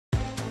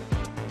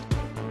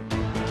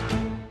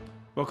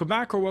Welcome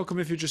back, or welcome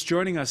if you're just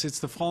joining us. It's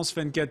the France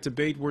 24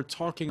 debate. We're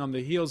talking on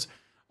the heels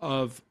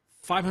of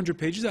 500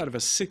 pages out of a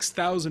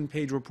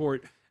 6,000-page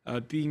report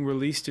being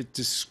released. It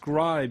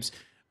describes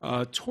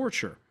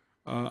torture,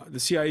 the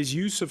CIA's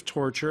use of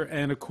torture,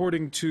 and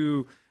according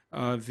to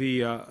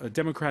the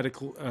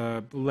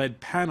Democratic-led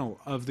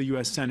panel of the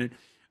U.S. Senate,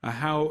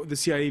 how the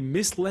CIA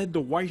misled the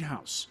White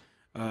House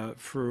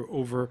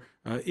over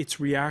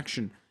its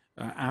reaction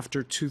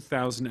after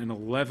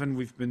 2011.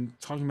 We've been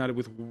talking about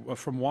it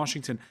from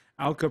Washington,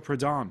 Alka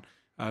Pradhan,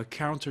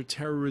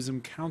 Counter-Terrorism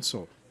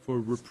Counsel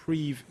for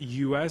Reprieve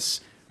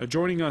U.S.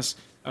 Joining us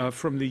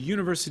from the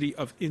University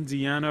of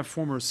Indiana,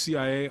 former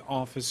CIA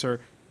officer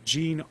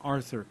Jean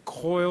Arthur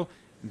Coyle,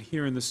 and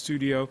here in the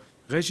studio,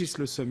 Régis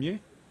Le Sommier,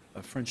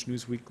 a French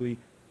news weekly,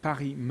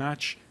 Paris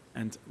Match,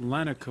 and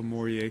Lana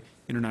Camorier,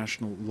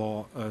 international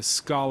law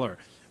scholar.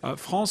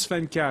 France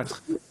 24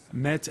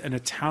 met an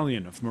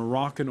Italian of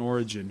Moroccan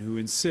origin who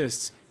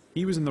insists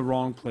he was in the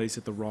wrong place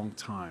at the wrong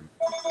time,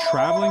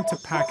 traveling to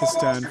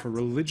Pakistan for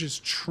religious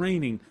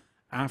training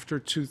after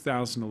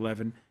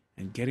 2011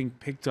 and getting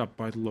picked up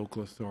by the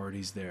local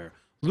authorities there.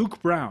 Luke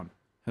Brown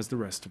has the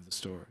rest of the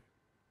story.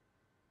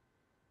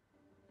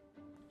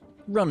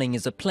 Running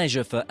is a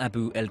pleasure for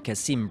Abu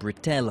El-Qasim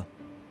Britel.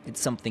 It's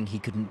something he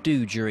couldn't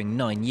do during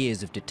 9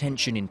 years of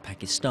detention in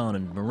Pakistan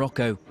and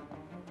Morocco.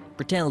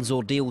 Britel's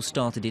ordeal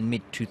started in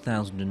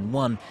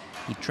mid-2001.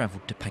 He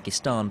travelled to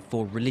Pakistan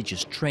for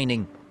religious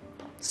training.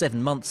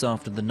 7 months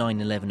after the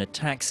 9/11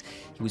 attacks,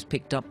 he was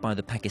picked up by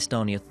the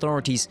Pakistani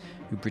authorities,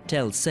 who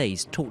Britel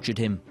says tortured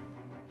him.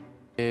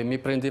 They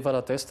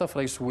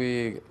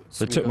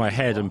took my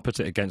head and put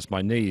it against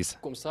my knees.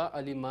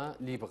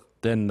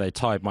 Then they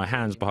tied my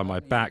hands behind my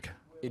back.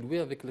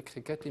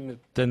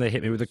 Then they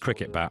hit me with a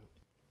cricket bat.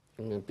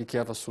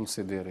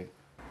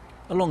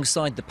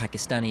 Alongside the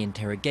Pakistani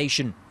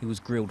interrogation, he was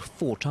grilled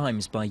 4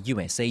 times by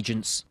US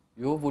agents.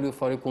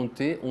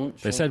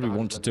 They said, "We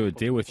want to do a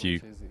deal with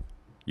you.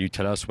 You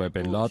tell us where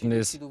bin Laden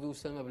is,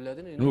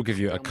 and we'll give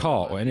you a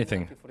car or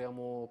anything."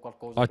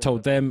 I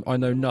told them, "I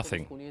know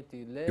nothing.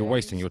 You're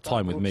wasting your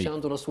time with me."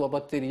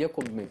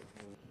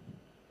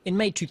 In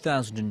May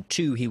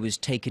 2002, he was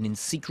taken in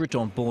secret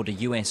on board a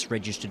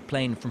US-registered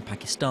plane from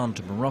Pakistan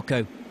to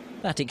Morocco.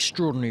 That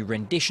extraordinary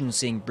rendition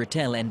seeing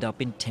Britel end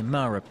up in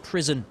Temara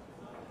prison.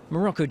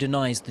 Morocco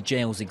denies the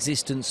jail's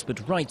existence,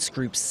 but rights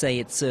groups say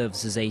it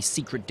serves as a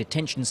secret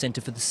detention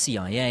center for the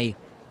CIA.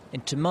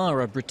 In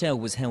Temara, Britel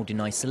was held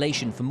in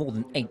isolation for more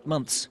than 8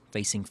 months,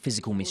 facing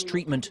physical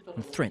mistreatment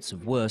and threats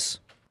of worse.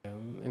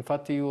 In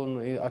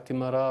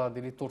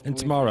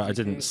Temara, I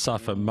didn't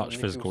suffer much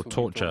physical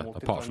torture,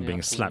 apart from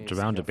being slapped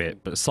around a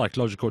bit, but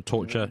psychological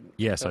torture,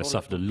 yes, I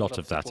suffered a lot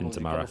of that in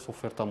Temara.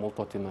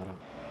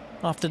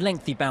 After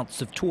lengthy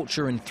bouts of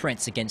torture and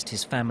threats against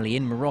his family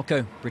in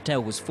Morocco,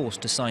 Britel was forced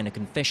to sign a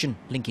confession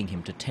linking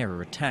him to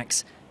terror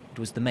attacks. It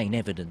was the main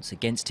evidence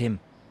against him.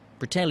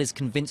 Britel is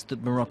convinced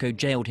that Morocco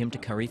jailed him to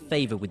curry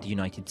favour with the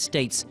United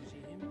States.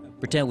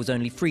 Britel was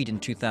only freed in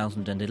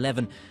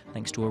 2011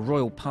 thanks to a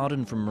royal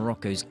pardon from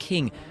Morocco's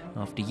king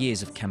after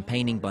years of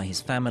campaigning by his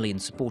family and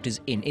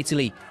supporters in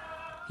Italy.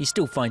 He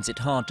still finds it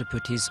hard to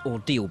put his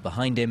ordeal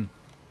behind him.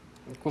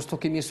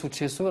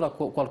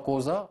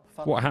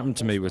 What happened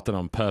to me was done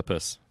on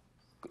purpose.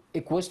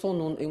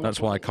 That's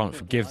why I can't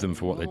forgive them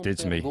for what they did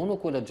to me.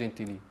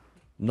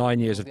 9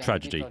 years of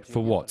tragedy,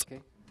 for what?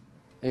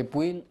 And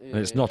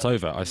it's not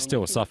over, I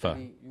still suffer.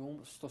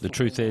 The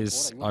truth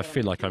is, I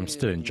feel like I'm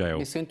still in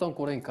jail.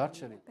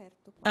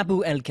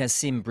 Abu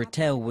El-Qasim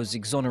Britel was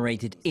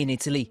exonerated in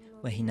Italy,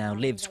 where he now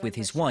lives with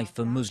his wife,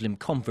 a Muslim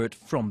convert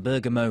from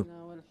Bergamo.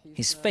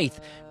 His faith,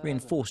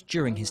 reinforced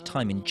during his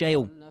time in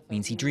jail,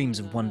 means he dreams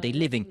of one day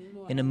living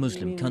in a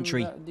Muslim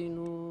country.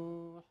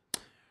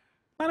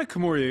 Lana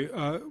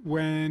Camorier,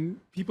 when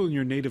people in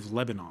your native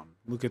Lebanon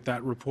look at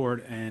that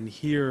report and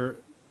hear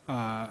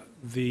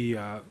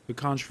the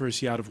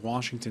controversy out of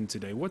Washington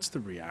today, what's the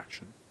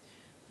reaction?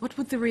 What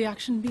would the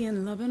reaction be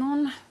in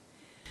Lebanon?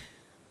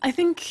 I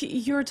think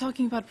you're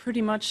talking about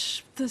pretty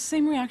much the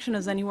same reaction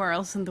as anywhere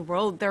else in the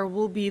world.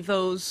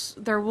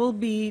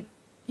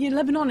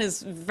 Lebanon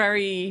is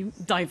very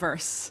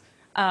diverse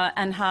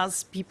and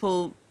has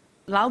people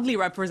loudly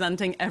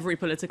representing every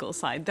political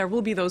side. There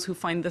will be those who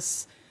find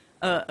this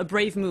a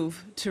brave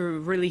move to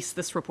release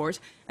this report,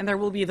 and there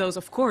will be those,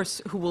 of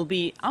course, who will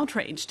be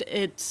outraged.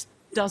 It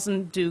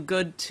doesn't do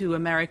good to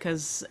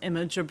America's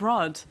image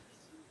abroad.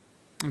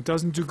 It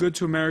doesn't do good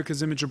to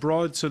America's image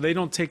abroad, so they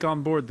don't take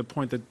on board the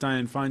point that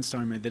Dianne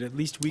Feinstein made, that at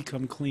least we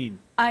come clean.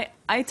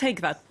 I take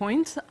that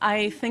point.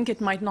 I think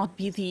it might not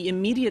be the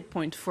immediate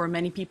point for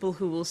many people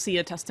who will see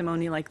a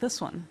testimony like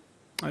this one.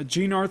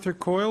 Jean Arthur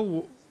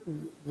Coyle,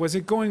 was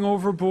it going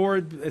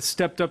overboard,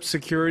 stepped up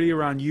security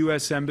around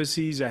U.S.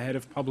 embassies ahead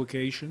of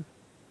publication?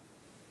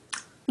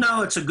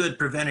 No, it's a good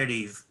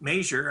preventative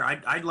measure.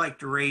 I'd like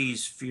to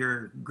raise for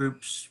your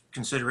group's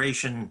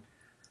consideration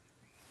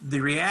the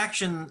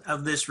reaction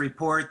of this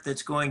report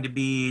that's going to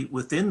be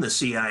within the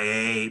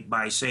CIA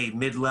by, say,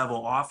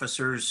 mid-level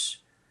officers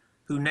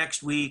who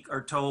next week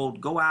are told,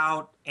 go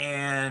out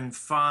and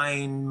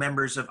find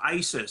members of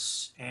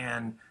ISIS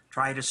and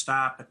try to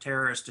stop a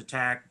terrorist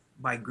attack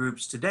by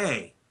groups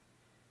today.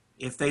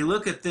 If they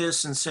look at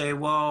this and say,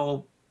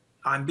 well,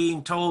 I'm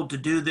being told to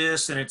do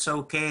this and it's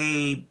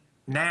okay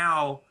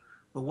now,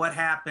 but what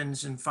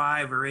happens in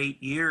 5 or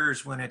 8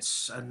 years when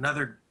it's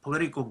another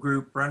political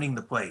group running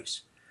the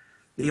place?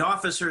 The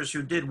officers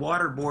who did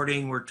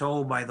waterboarding were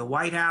told by the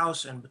White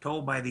House and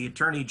told by the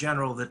Attorney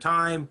General of the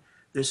time,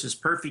 this is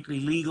perfectly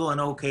legal and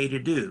okay to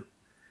do.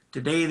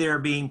 Today they're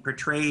being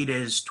portrayed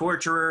as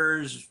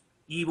torturers,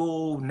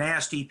 evil,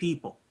 nasty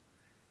people.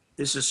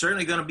 This is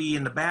certainly going to be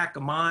in the back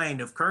of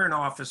mind of current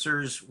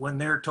officers when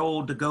they're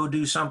told to go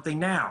do something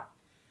now.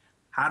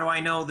 How do I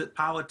know that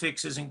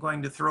politics isn't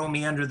going to throw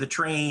me under the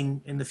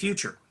train in the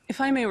future? If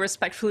I may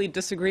respectfully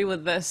disagree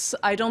with this,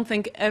 I don't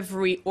think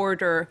every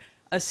order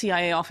a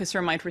CIA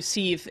officer might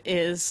receive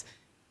is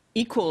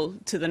equal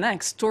to the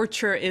next.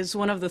 Torture is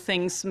one of the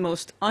things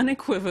most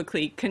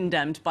unequivocally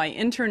condemned by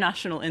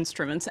international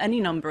instruments, any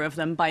number of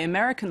them, by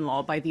American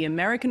law, by the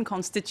American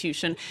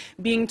Constitution.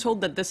 Being told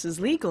that this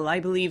is legal, I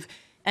believe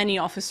any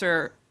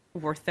officer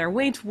worth their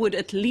weight would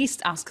at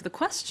least ask the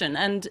question.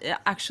 And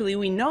actually,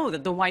 we know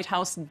that the White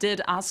House did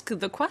ask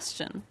the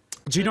question.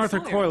 Jean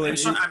Arthur Coyle.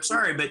 I'm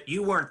sorry, but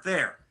you weren't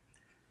there.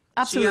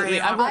 Absolutely.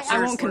 I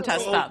won't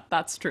contest told, that.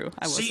 That's true.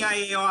 I wasn't.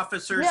 CIA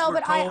officers No, were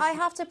but told... I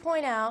have to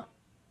point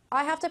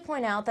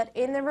out, that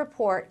in the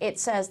report it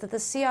says that the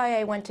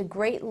CIA went to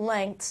great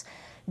lengths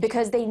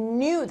because they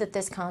knew that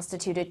this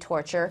constituted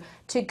torture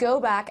to go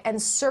back and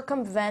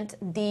circumvent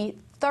the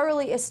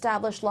thoroughly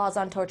established laws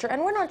on torture.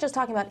 And we're not just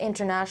talking about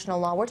international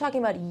law, we're talking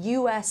about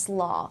U.S.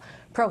 law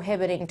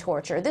prohibiting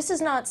torture. This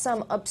is not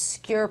some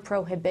obscure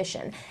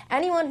prohibition.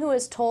 Anyone who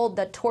is told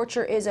that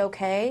torture is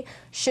okay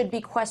should be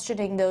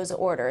questioning those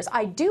orders.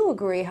 I do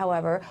agree,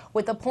 however,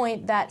 with the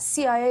point that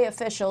CIA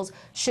officials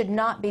should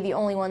not be the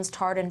only ones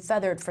tarred and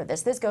feathered for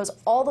this. This goes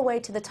all the way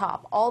to the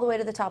top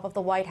of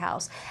the White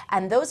House.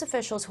 And those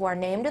officials who are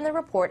named in the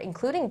report,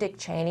 including Dick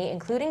Cheney,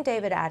 including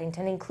David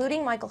Addington,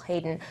 including Michael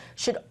Hayden,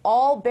 should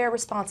all bear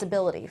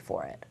responsibility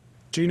for it.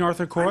 Jean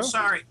Arthur Coyle? I'm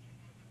sorry.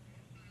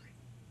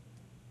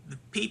 The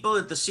people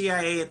at the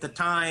CIA at the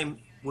time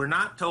were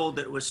not told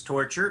that it was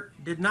torture,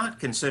 did not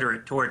consider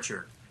it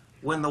torture.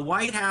 When the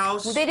White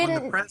House,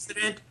 when the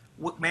president,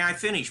 may I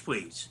finish,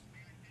 please?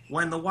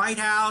 When the White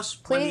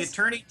House, when the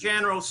Attorney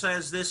General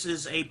says this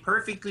is a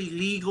perfectly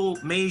legal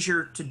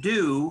measure to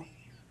do,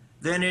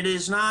 then it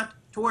is not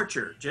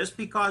torture. Just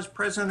because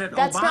President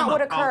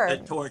Obama called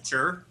it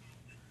torture,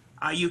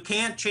 you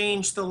can't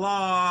change the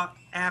law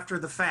after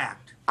the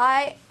fact.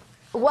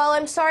 Well,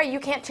 I'm sorry, you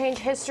can't change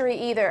history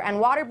either, and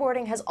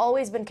waterboarding has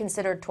always been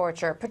considered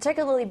torture,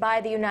 particularly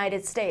by the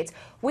United States.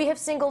 We have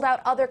singled out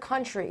other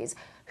countries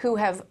who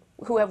have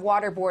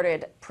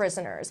waterboarded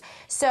prisoners.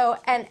 So,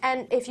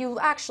 and if you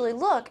actually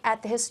look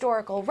at the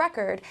historical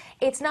record,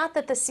 it's not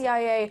that the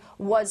CIA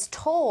was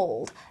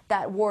told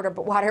that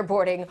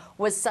waterboarding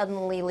was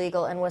suddenly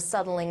legal and was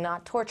suddenly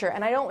not torture.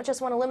 And I don't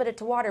just want to limit it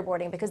to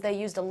waterboarding because they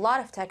used a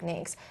lot of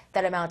techniques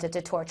that amounted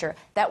to torture,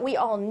 that we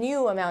all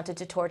knew amounted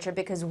to torture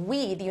because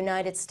we, the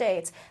United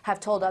States,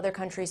 have told other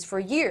countries for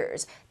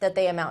years that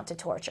they amount to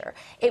torture.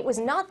 It was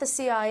not the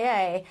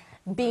CIA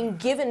being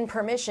given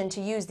permission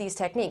to use these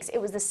techniques. It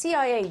was the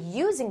CIA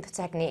using the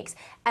techniques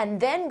and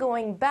then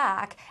going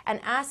back and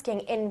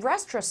asking, in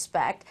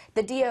retrospect,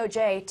 the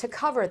DOJ to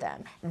cover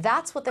them.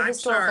 That's what the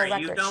historical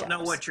record shows. You don't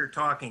know what you're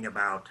talking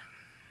about.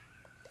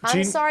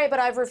 I'm sorry, but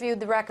I've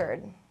reviewed the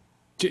record.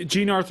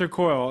 Jean Arthur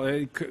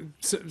Coyle,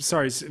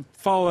 sorry,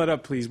 follow that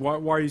up, please. Why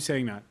are you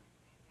saying that?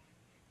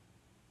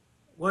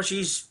 Well,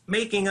 she's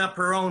making up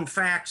her own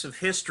facts of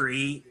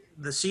history.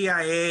 The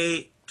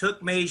CIA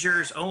took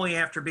measures only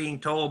after being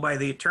told by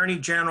the Attorney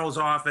General's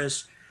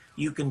office,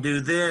 you can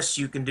do this,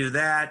 you can do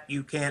that,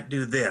 you can't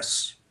do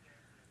this.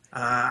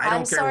 I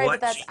don't care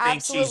what that's she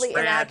thinks she's absolutely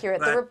bad, inaccurate.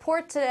 but, The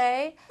report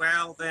today...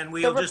 Well, then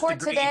we'll just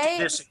agree to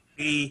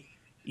disagree.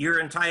 You're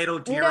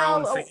entitled to your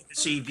own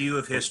fantasy view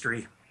of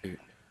history.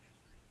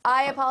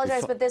 I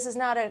apologize, but this is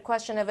not a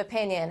question of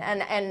opinion,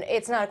 and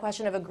it's not a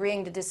question of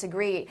agreeing to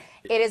disagree.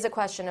 It is a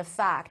question of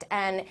fact.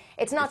 And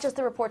it's not just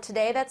the report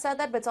today that said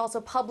that, but it's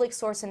also public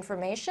source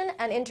information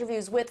and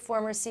interviews with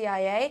former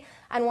CIA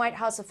and White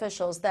House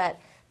officials that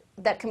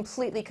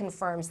completely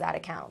confirms that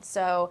account.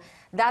 So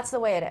that's the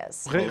way it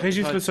is.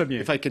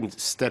 If I can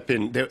step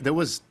in, there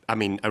was, I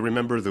mean, I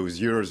remember those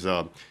years,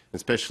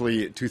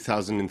 especially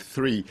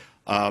 2003,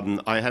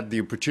 I had the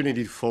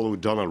opportunity to follow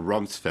Donald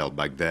Rumsfeld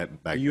back then.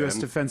 U.S.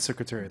 Defense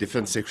Secretary.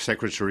 Defense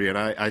Secretary, and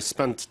I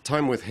spent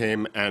time with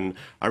him, and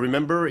I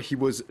remember he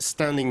was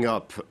standing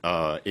up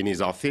in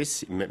his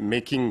office,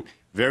 making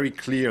very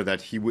clear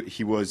that he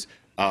was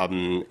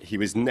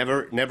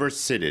never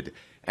seated.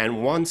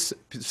 And once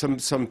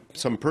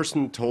some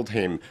person told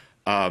him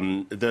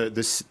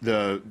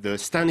the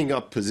standing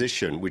up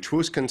position, which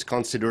was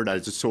considered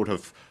as a sort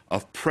of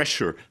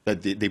pressure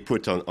that they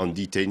put on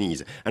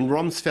detainees. And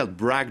Rumsfeld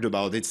bragged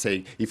about it,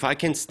 saying, if I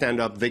can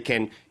stand up, they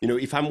can,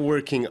 if I'm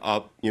working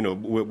up,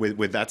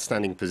 with that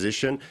standing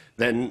position,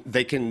 then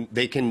they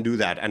can do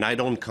that. And I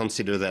don't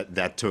consider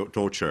that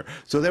torture.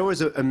 So there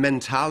was a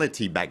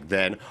mentality back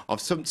then of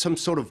some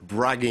sort of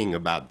bragging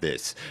about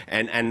this.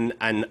 And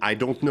I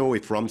don't know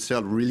if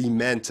Rumsfeld really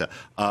meant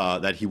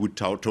that he would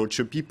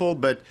torture people,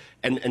 but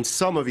and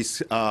some of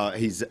his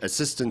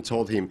assistants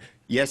told him,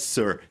 yes,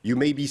 sir, you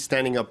may be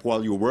standing up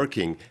while you're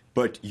working,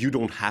 but you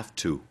don't have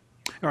to.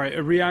 All right,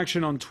 a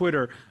reaction on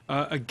Twitter.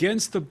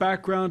 Against the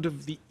background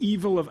of the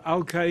evil of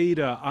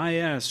Al-Qaeda,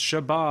 IS,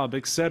 Shabab,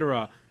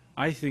 etc.,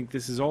 I think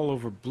this is all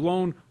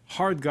overblown.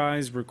 Hard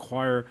guys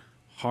require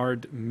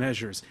hard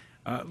measures.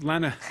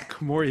 Lana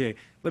Camorier,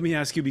 let me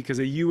ask you, because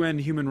a UN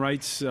human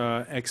rights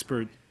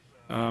expert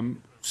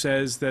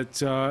says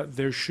that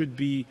there should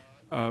be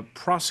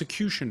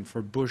prosecution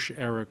for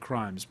Bush-era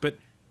crimes. But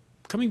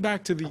coming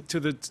back to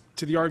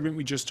the argument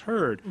we just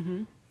heard,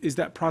 is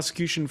that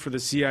prosecution for the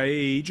CIA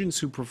agents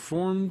who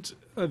performed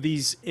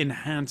these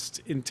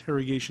enhanced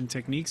interrogation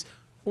techniques,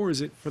 or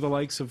is it for the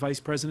likes of Vice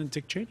President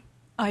Dick Cheney?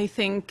 I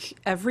think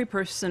every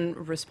person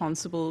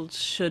responsible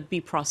should be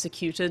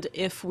prosecuted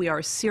if we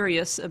are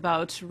serious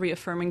about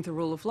reaffirming the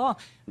rule of law,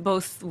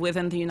 both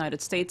within the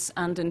United States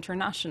and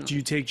internationally. Do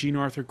you take Jean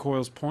Arthur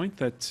Coyle's point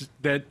that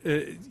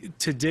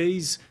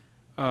today's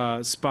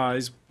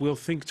spies will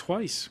think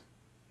twice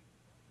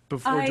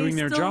before doing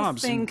their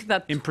jobs? I still think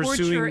that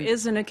torture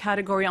is in a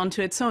category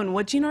unto its own.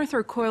 What Jean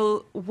Arthur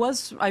Coyle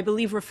was, I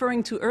believe,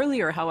 referring to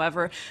earlier,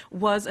 however,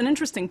 was an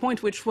interesting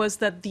point, which was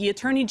that the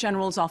Attorney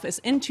General's office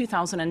in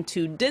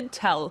 2002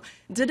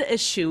 did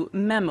issue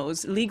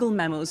memos, legal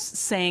memos,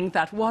 saying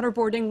that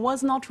waterboarding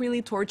was not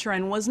really torture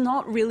and was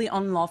not really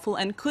unlawful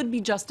and could be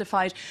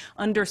justified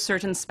under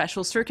certain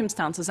special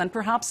circumstances. And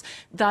perhaps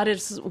that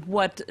is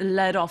what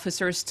led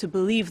officers to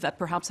believe that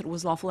perhaps it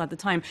was lawful at the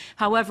time.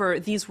 However,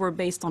 these were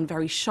based on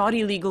very shoddy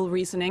legal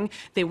reasoning.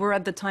 They were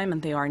at the time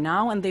and they are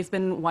now, and they've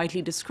been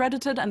widely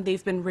discredited and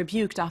they've been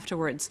rebuked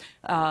afterwards,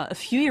 a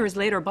few years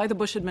later, by the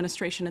Bush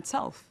administration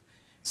itself.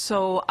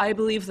 So I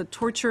believe that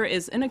torture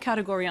is in a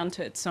category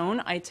unto its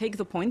own. I take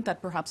the point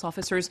that perhaps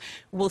officers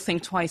will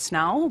think twice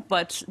now,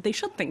 but they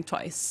should think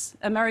twice.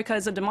 America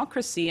is a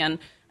democracy and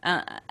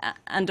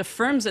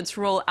affirms its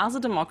role as a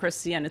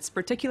democracy and its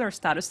particular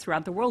status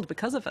throughout the world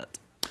because of it.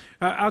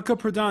 Alka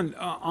Pradhan,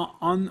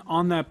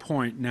 on that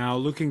point now,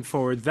 looking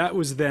forward, that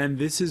was then,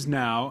 this is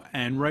now,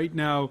 and right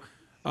now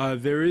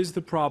there is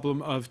the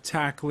problem of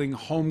tackling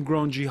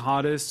homegrown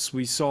jihadists.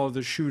 We saw the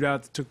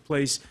shootout that took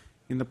place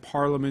in the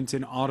parliament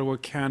in Ottawa,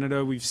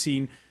 Canada. We've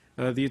seen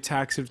the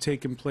attacks have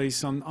taken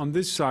place on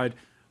this side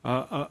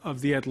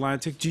of the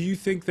Atlantic. Do you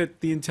think that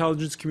the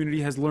intelligence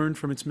community has learned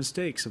from its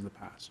mistakes of the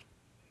past?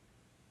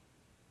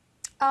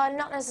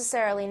 Not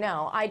necessarily,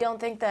 no. I don't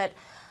think that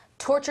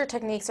torture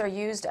techniques are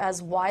used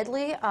as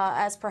widely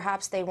as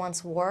perhaps they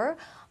once were,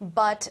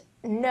 but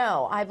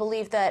no, I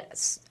believe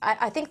that,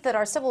 I think that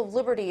our civil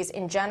liberties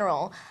in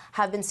general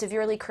have been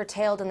severely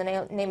curtailed in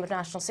the name of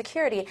national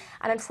security,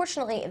 and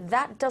unfortunately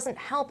that doesn't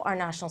help our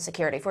national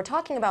security. If we're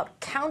talking about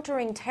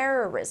countering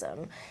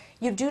terrorism,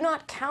 you do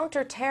not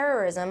counter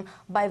terrorism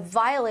by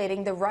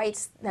violating the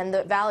rights and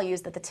the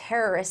values that the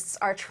terrorists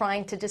are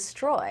trying to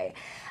destroy.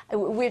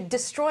 We're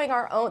destroying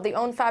the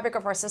own fabric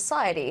of our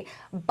society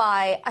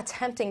by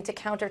attempting to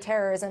counter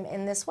terrorism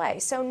in this way.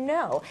 So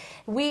no,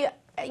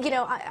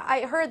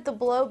 I heard the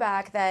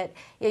blowback that,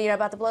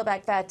 about the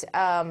blowback that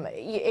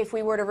if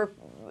we were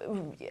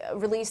to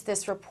release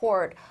this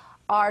report,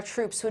 our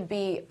troops would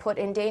be put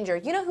in danger.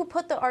 You know who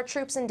put our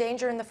troops in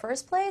danger in the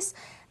first place?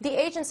 The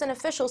agents and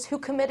officials who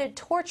committed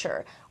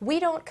torture. We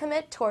don't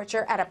commit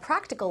torture at a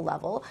practical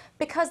level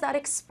because that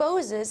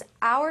exposes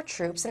our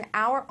troops and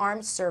our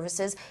armed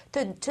services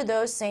to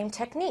those same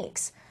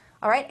techniques.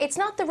 All right? It's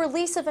not the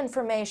release of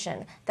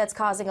information that's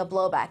causing a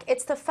blowback.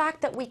 It's the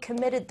fact that we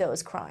committed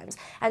those crimes.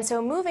 And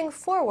so moving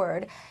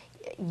forward,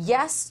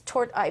 yes,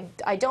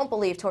 I don't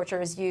believe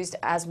torture is used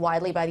as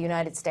widely by the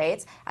United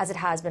States as it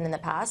has been in the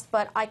past,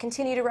 but I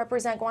continue to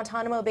represent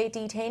Guantanamo Bay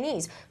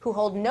detainees who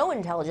hold no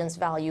intelligence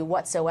value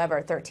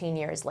whatsoever 13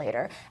 years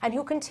later and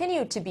who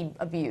continue to be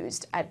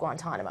abused at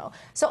Guantanamo.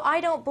 So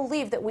I don't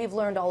believe that we've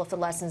learned all of the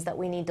lessons that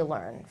we need to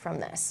learn from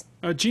this.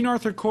 Jean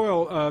Arthur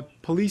Coyle,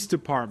 police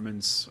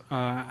departments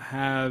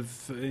have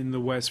in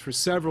the West for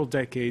several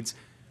decades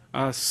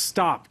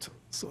stopped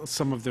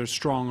some of their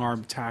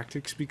strong-arm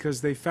tactics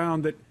because they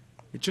found that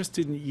it just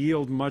didn't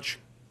yield much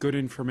good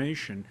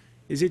information.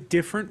 Is it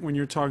different when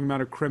you're talking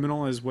about a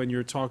criminal as when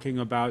you're talking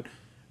about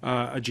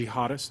a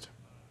jihadist?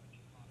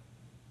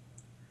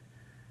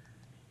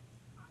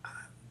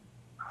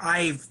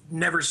 I've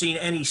never seen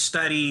any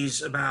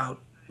studies about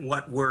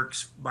what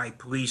works by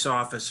police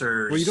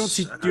officers. Well, you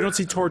don't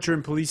see torture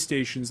in police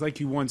stations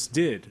like you once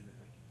did.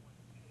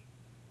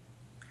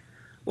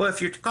 Well, if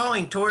you're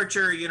calling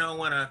torture,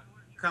 when a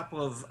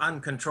couple of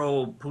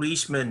uncontrolled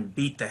policemen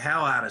beat the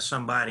hell out of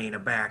somebody in a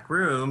back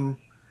room,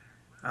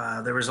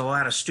 there was a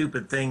lot of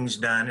stupid things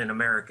done in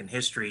American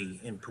history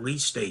in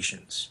police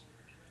stations.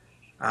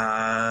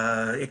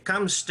 It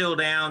comes still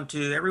down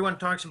to, everyone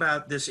talks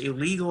about this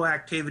illegal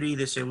activity,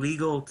 this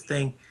illegal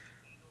thing.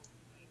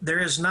 There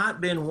has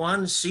not been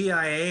one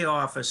CIA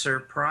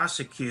officer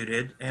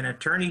prosecuted, and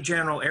Attorney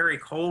General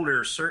Eric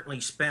Holder certainly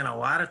spent a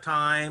lot of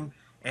time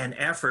and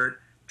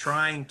effort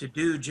trying to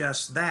do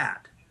just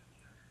that.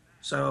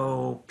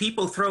 So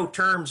people throw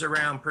terms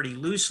around pretty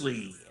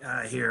loosely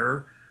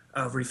here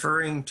of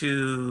referring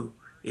to,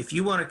 if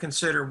you want to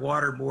consider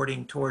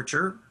waterboarding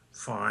torture,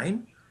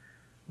 fine.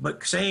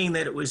 But saying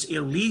that it was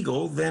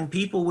illegal, then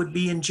people would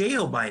be in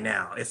jail by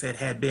now if it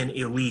had been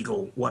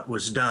illegal what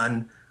was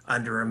done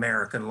under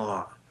American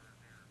law.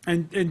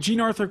 And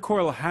Jean Arthur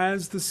Coyle,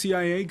 has the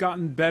CIA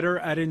gotten better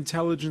at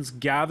intelligence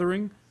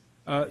gathering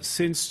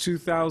since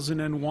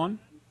 2001?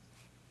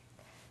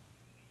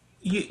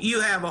 You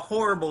have a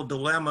horrible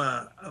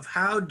dilemma of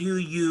how do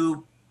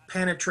you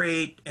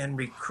penetrate and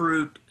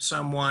recruit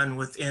someone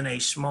within a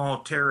small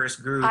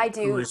terrorist group. I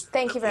do.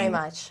 Thank you very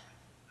much.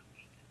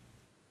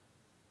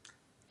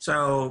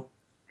 So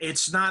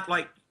it's not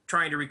like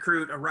trying to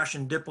recruit a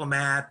Russian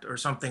diplomat or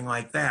something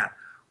like that.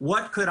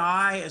 What could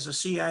I, as a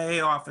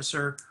CIA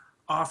officer,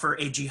 offer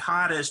a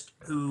jihadist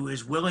who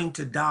is willing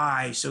to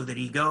die so that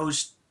he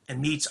goes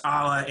and meets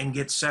Allah and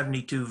gets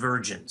 72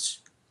 virgins?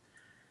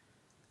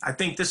 I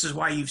think this is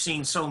why you've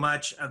seen so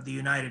much of the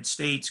United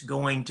States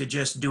going to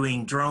just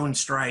doing drone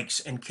strikes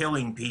and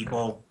killing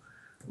people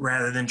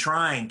rather than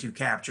trying to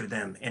capture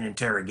them and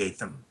interrogate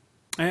them.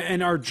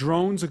 And are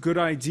drones a good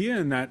idea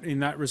in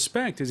that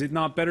respect? Is it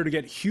not better to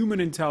get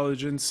human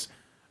intelligence,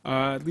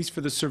 at least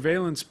for the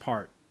surveillance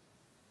part?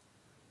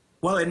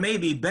 Well, it may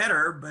be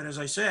better, but as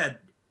I said,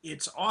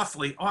 it's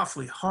awfully,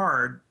 awfully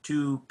hard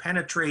to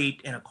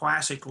penetrate in a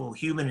classical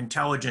human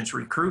intelligence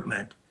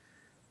recruitment.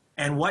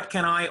 And what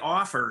can I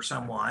offer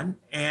someone?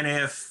 And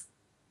if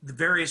the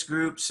various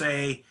groups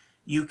say,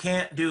 you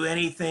can't do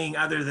anything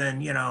other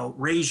than, you know,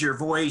 raise your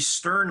voice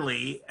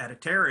sternly at a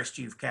terrorist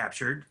you've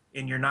captured,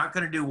 and you're not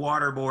going to do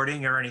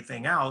waterboarding or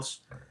anything else,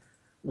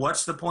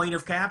 what's the point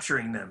of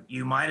capturing them?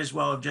 You might as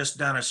well have just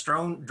done a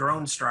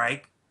drone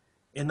strike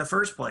in the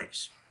first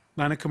place.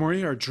 Lana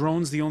Camorri, are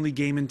drones the only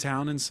game in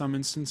town in some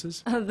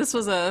instances? This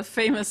was a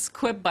famous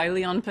quip by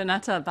Leon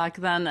Panetta back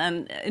then,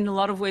 and in a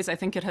lot of ways I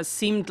think it has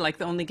seemed like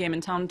the only game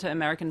in town to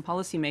American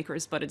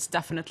policymakers, but it's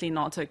definitely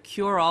not a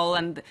cure-all,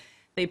 and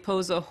they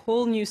pose a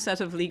whole new set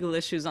of legal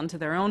issues onto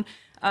their own.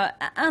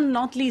 And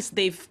not least,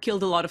 they've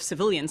killed a lot of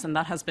civilians, and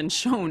that has been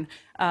shown,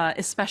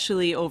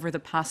 especially over the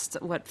past,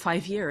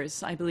 5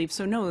 years, I believe.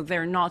 So no,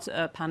 they're not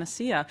a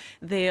panacea.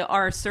 They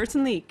are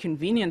certainly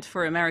convenient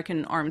for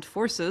American armed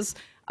forces,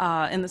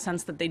 in the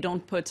sense that they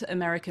don't put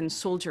American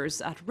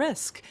soldiers at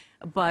risk.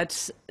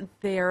 But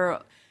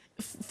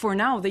for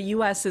now, the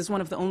U.S. is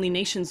one of the only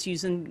nations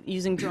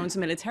using drones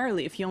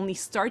militarily. If you only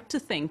start to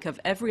think of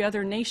every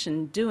other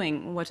nation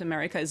doing what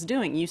America is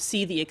doing, you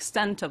see the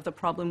extent of the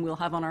problem we'll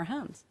have on our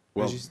hands.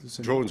 Well,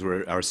 drones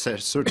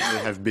certainly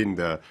have been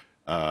the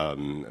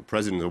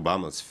President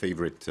Obama's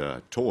favorite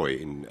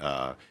toy.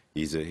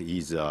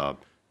 He's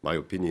my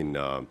opinion,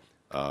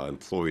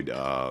 employed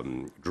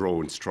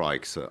drone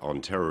strikes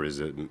on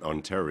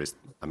terrorists.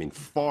 I mean,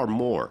 far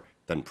more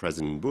than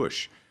President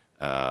Bush.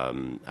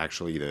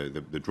 Actually,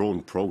 the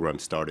drone program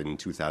started in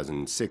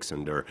 2006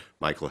 under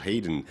Michael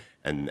Hayden,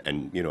 and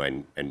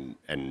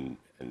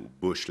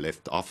Bush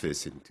left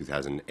office in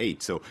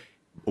 2008. So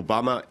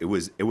Obama, it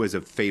was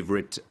a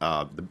favorite.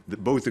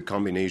 Both the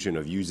combination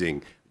of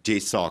using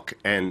JSOC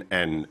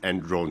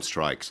and drone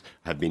strikes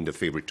have been the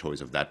favorite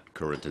toys of that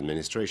current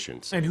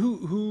administration. So. And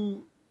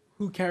who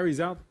carries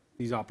out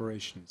these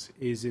operations?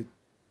 Is it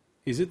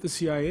the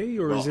CIA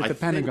or is it the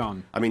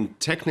Pentagon? I mean,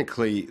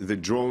 technically, the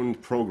drone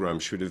program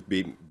should have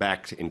been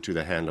backed into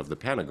the hand of the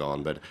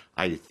Pentagon, but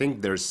I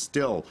think there's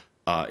still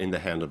in the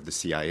hand of the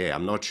CIA.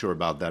 I'm not sure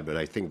about that, but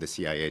I think the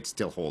CIA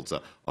still holds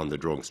on the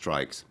drone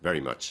strikes very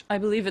much. I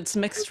believe it's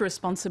mixed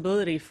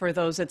responsibility for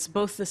those. It's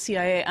both the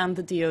CIA and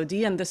the DoD,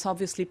 and this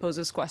obviously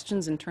poses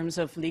questions in terms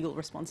of legal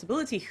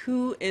responsibility.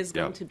 Who is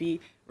going to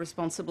be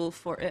responsible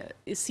for it?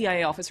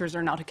 CIA officers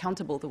are not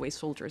accountable the way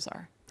soldiers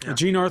are. Yeah.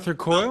 Jean Arthur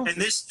Coyle? And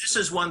this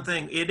is one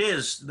thing. It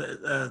is.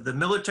 The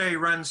military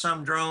runs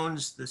some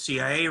drones. The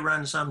CIA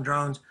runs some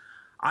drones.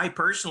 I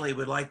personally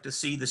would like to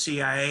see the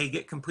CIA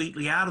get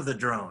completely out of the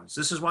drones.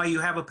 This is why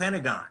you have a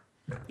Pentagon.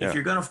 If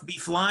you're going to be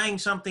flying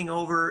something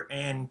over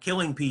and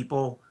killing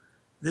people,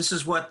 this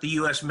is what the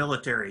U.S.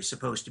 military is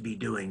supposed to be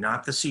doing,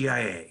 not the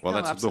CIA. Well,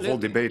 that's the whole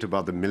debate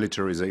about the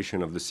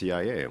militarization of the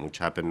CIA, which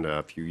happened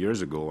a few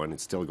years ago, and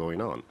it's still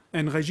going on.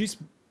 And Régis,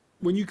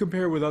 when you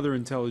compare with other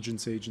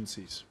intelligence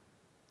agencies,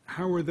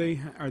 how are they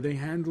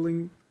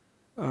handling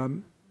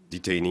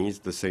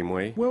detainees the same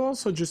way? Well,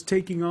 also just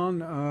taking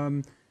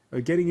on,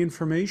 getting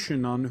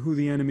information on who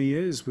the enemy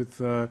is with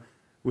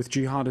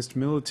jihadist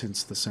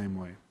militants the same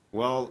way.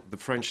 Well, the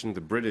French and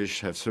the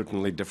British have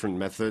certainly different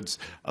methods.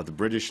 The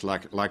British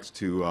likes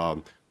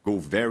to go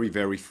very,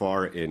 very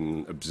far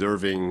in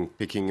observing,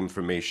 picking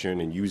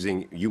information, and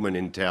using human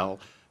intel.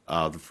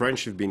 The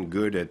French have been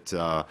good at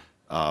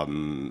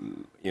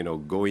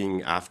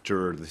going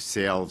after the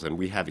cells, and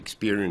we have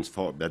experience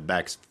that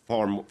backs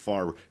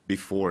far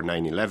before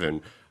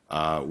 9/11.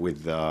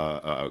 With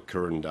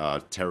current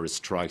terrorist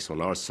strikes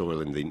on our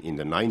soil in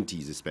the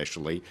 90s,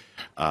 especially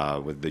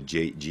with the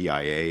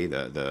GIA,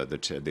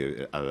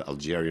 the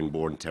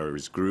Algerian-born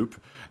terrorist group,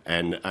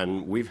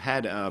 and we've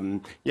had,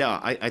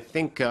 I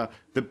think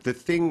the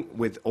thing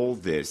with all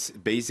this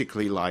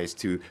basically lies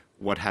to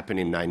what happened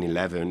in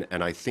 9/11,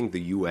 and I think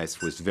the U.S.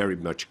 was very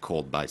much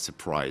caught by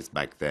surprise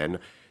back then.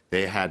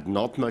 They had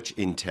not much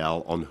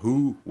intel on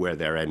who were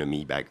their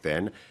enemy back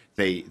then.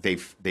 They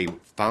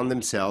found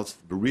themselves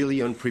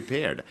really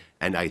unprepared,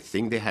 and I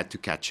think they had to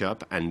catch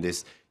up. And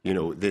this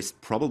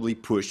probably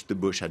pushed the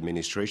Bush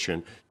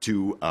administration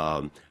to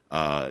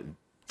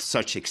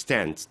such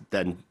extent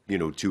that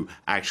to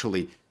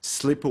actually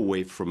slip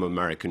away from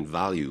American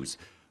values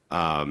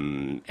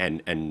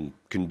and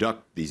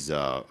conduct these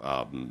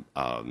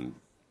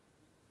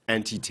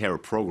anti-terror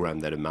program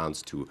that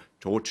amounts to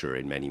torture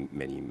in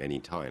many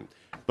times.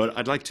 But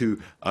I'd like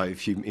to,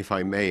 if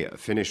I may,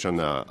 finish on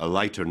a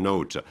lighter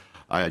note.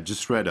 I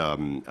just read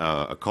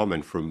a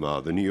comment from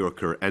the New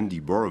Yorker Andy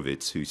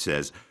Borowitz, who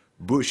says,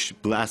 Bush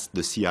blasts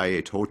the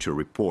CIA torture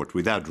report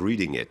without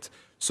reading it.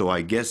 So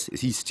I guess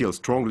he's still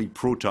strongly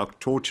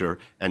pro-torture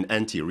and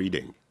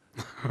anti-reading.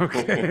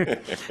 Okay.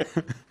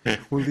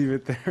 We'll leave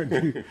it there.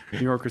 New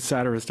Yorker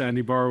satirist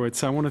Andy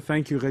Borowitz. I want to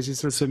thank you,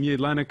 Régis Le Sommier,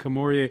 Lana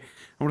Camorier.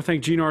 I want to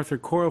thank Jean Arthur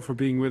Coyle for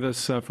being with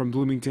us from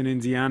Bloomington,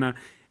 Indiana,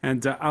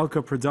 and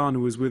Alka Pradhan,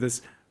 who is with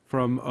us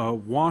from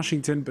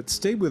Washington. But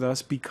stay with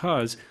us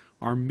because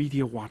our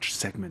Media Watch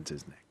segment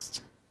is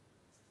next.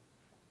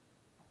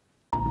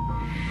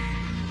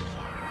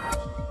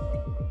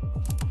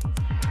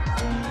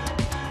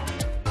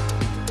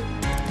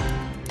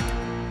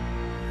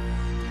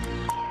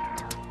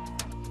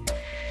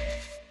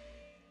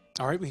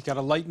 All right, we got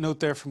a light note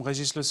there from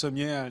Régis Le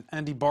Sommier and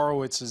Andy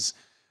Borowitz's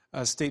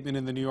statement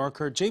in the New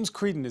Yorker. James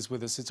Creedon is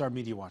with us. It's our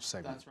Media Watch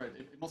segment. That's right.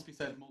 It must be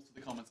said most of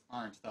the comments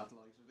aren't that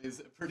light. It is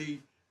a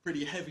pretty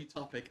heavy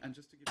topic. And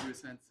just to give you a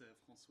sense,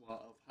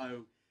 Francois, of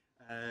how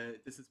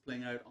this is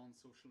playing out on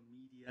social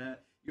media.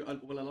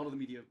 Well, a lot of the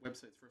media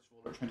websites, first of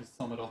all, are trying to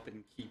sum it up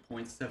in key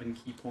points, 7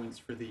 key points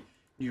for the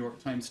New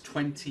York Times,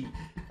 20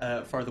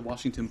 for the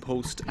Washington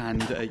Post,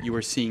 and you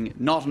are seeing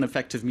not an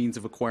effective means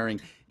of acquiring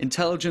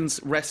intelligence,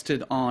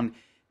 rested on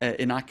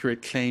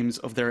inaccurate claims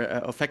of their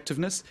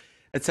effectiveness,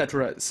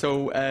 etc.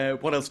 So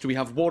what else do we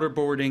have?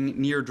 Waterboarding,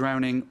 near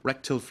drowning,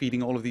 rectal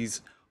feeding, all of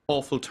these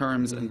awful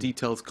terms and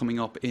details coming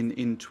up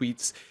in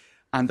tweets.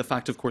 And the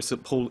fact, of course,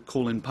 that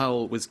Colin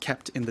Powell was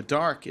kept in the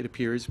dark, it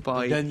appears,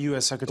 by... The then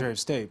U.S. Secretary of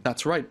State.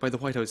 That's right, by the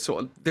White House.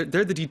 So they're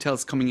the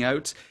details coming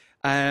out.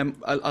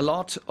 A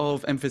lot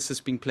of emphasis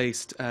being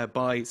placed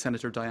by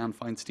Senator Dianne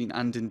Feinstein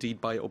and indeed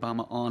by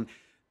Obama on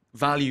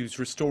values,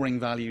 restoring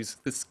values,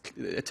 this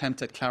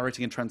attempt at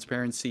clarity and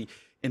transparency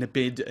in a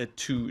bid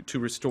to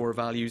restore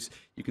values.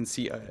 You can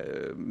see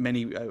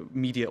many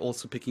media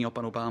also picking up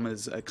on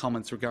Obama's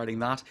comments regarding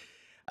that.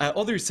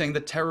 Others saying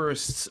that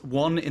terrorists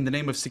won in the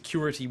name of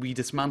security. We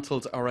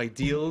dismantled our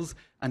ideals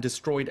and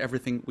destroyed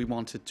everything we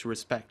wanted to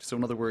respect. So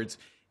in other words,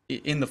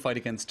 in the fight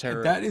against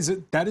terror. That is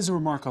a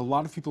remark a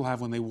lot of people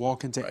have when they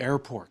walk into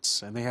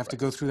airports and they have to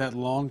go through that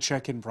long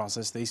check-in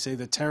process. They say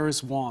the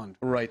terrorists won.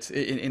 Right,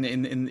 in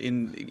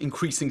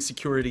increasing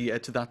security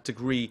to that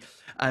degree.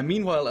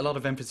 Meanwhile, a lot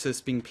of emphasis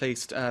being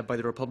placed by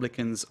the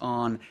Republicans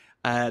on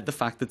the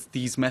fact that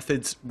these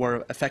methods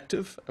were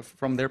effective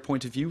from their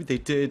point of view. They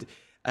did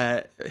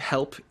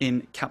help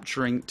in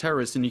capturing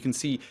terrorists, and you can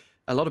see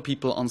a lot of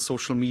people on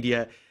social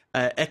media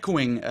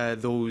echoing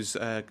those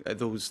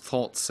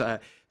thoughts,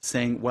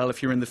 saying, well,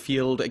 if you're in the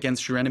field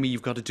against your enemy,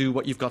 you've got to do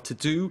what you've got to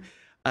do.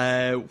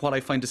 What I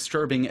find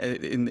disturbing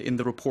in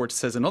the report,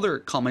 says another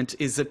comment,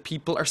 is that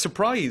people are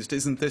surprised.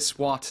 Isn't this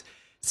what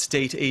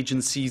state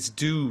agencies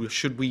do?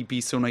 Should we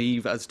be so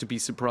naive as to be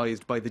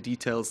surprised by the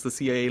details? The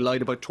CIA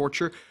lied about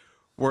torture,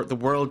 where the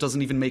world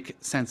doesn't even make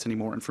sense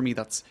anymore. And for me,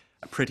 that's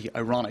a pretty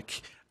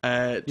ironic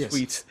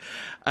tweet.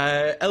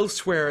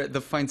 Elsewhere, the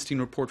Feinstein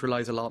report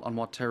relies a lot on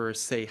what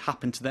terrorists say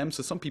happened to them.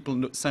 So some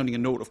people sounding a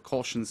note of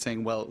caution,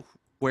 saying, well,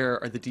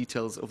 where are the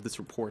details of this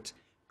report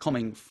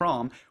coming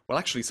from? Well,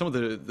 actually, some of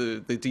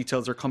the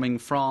details are coming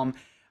from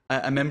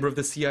a member of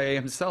the CIA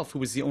himself, who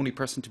was the only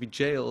person to be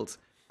jailed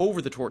over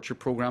the torture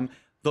program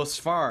thus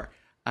far.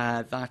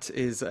 That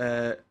is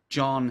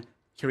John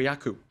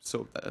Kiriakou.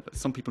 So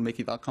some people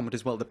making that comment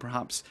as well, that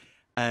perhaps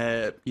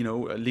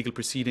legal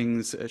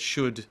proceedings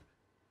should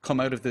come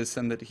out of this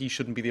and that he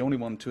shouldn't be the only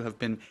one to have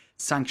been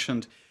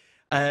sanctioned.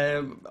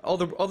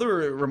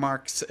 Other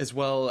remarks as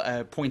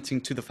well, pointing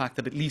to the fact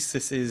that at least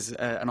this is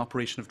an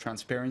operation of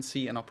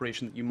transparency, an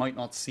operation that you might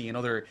not see in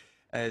other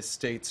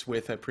states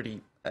with a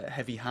pretty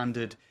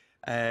heavy-handed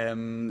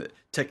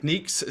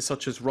techniques,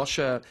 such as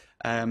Russia.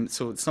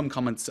 So some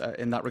comments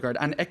in that regard,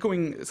 and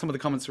echoing some of the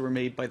comments that were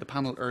made by the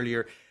panel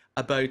earlier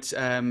about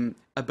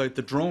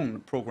the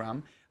drone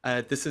program.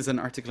 This is an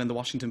article in the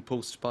Washington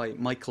Post by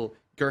Michael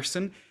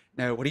Gerson.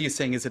 Now, what he is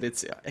saying is that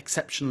it's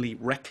exceptionally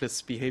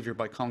reckless behavior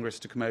by Congress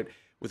to come out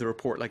with a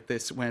report like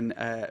this when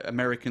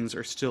Americans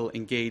are still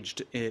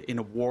engaged in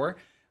a war.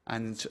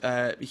 And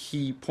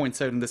he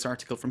points out in this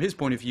article, from his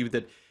point of view,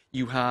 that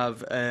you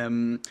have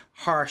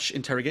harsh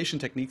interrogation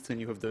techniques,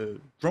 and you have the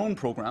drone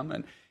program,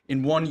 and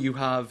in one you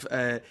have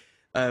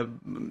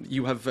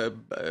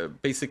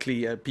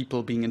basically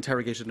people being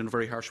interrogated in a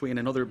very harsh way, and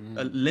in another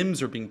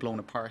limbs are being blown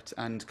apart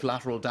and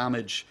collateral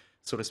damage,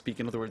 so to speak.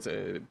 In other words,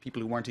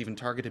 people who weren't even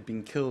targeted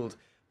being killed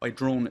by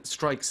drone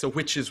strikes. So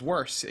which is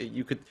worse?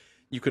 You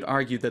could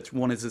argue that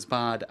one is as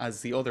bad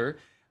as the other,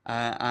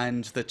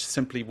 and that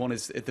simply one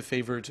is the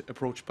favoured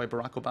approach by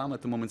Barack Obama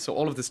at the moment. So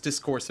all of this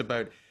discourse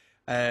about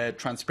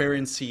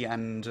transparency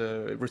and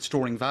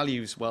restoring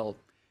values, well,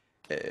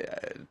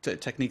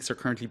 techniques are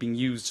currently being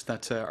used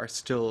that are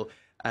still,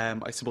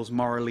 I suppose,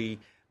 morally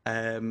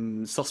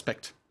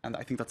suspect. And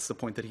I think that's the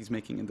point that he's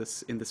making in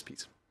this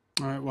piece.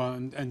 All right. Well,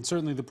 and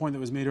certainly the point that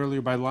was made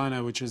earlier by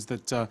Lana, which is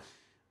that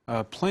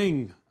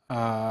playing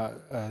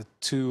to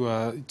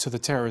the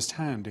terrorist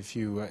hand if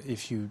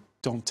you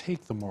don't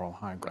take the moral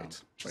high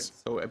ground. Right.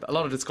 So a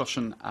lot of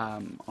discussion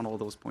on all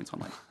those points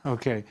online.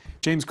 Okay.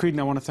 James Creedon,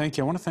 I want to thank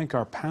you. I want to thank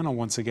our panel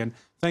once again.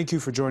 Thank you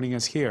for joining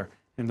us here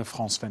in the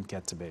France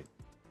 24 debate.